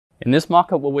In this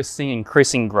market where we're seeing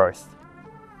increasing growth,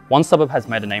 one suburb has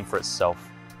made a name for itself,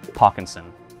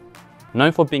 Parkinson.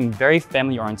 Known for being very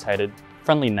family orientated,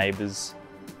 friendly neighbours,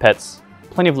 pets,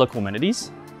 plenty of local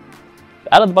amenities.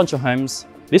 Out of the bunch of homes,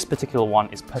 this particular one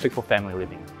is perfect for family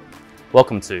living.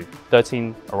 Welcome to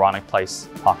 13 Orana Place,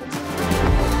 Parkinson.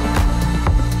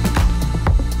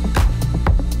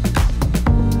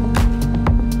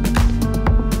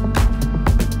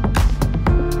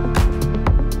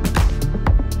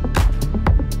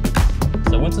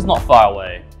 So winter's not far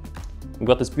away. We've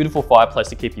got this beautiful fireplace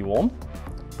to keep you warm,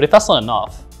 but if that's not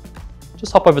enough,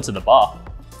 just hop over to the bar,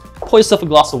 pour yourself a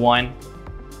glass of wine,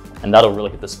 and that'll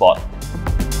really hit the spot.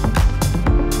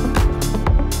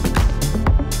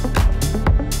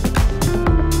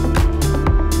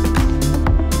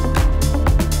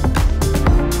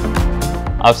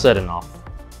 I've said enough.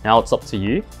 Now it's up to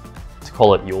you to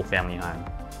call it your family home.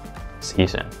 See you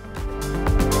soon.